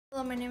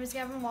Hello, my name is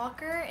Gavin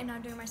Walker, and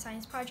I'm doing my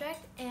science project.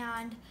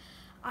 And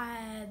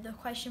the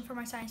question for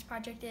my science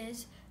project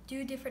is,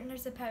 do different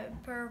types of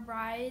pepper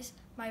rise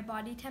my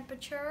body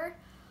temperature?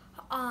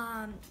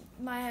 My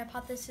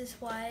hypothesis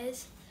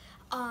was,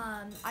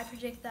 I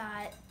predict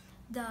that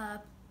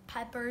the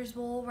peppers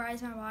will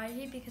rise my body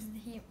heat because of the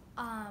heat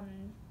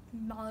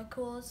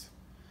molecules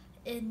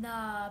in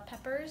the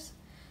peppers.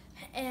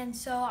 And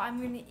so I'm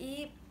going to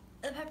eat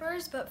the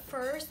peppers, but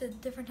first, the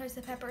different types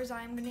of peppers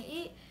I'm going to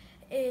eat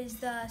is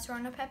the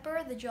serrano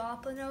pepper, the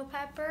jalapeno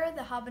pepper,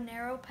 the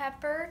habanero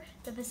pepper,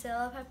 the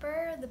basil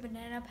pepper, the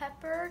banana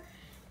pepper,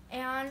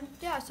 and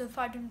yeah, so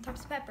 5 different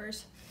types of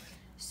peppers.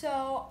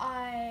 So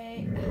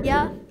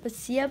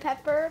basil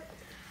pepper,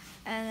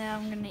 and then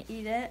I'm gonna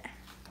eat it.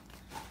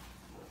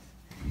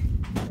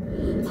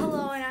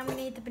 Hello, and I'm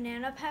gonna eat the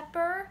banana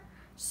pepper.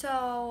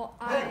 So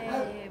I'm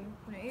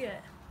gonna eat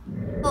it.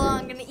 Hello,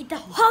 I'm gonna eat the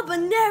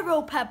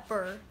habanero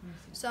pepper.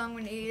 So I'm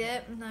gonna eat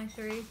it in like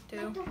 3, 2,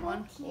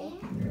 1.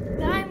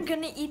 Then I'm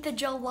gonna eat the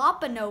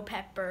jalapeno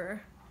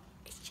pepper.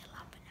 It's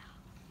jalapeno.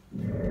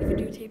 You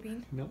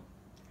videotaping? No.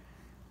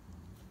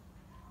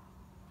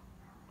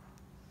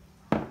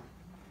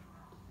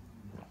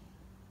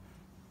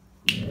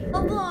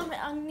 Hello,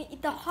 I'm gonna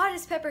eat the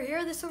hottest pepper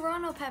here, the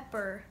serrano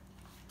pepper.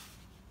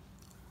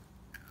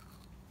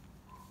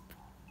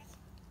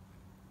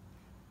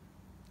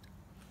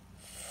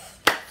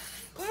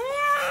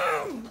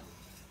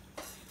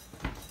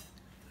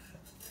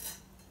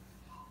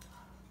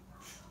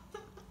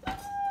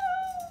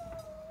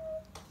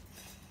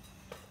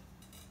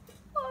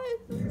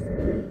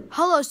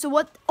 Hello, so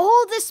what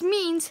all this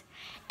means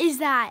is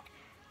that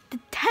the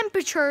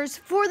temperatures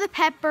for the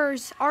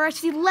peppers are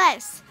actually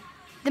less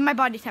than my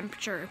body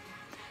temperature.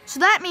 So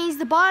that means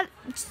the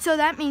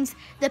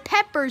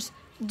peppers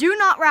do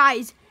not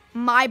rise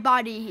my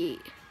body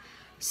heat.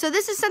 So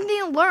this is something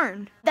to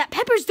learn, that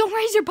peppers don't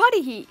raise your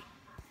body heat.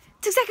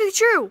 It's exactly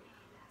true.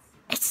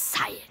 It's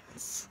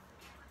science.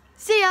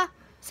 See ya.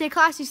 Stay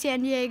classy,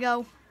 San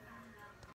Diego.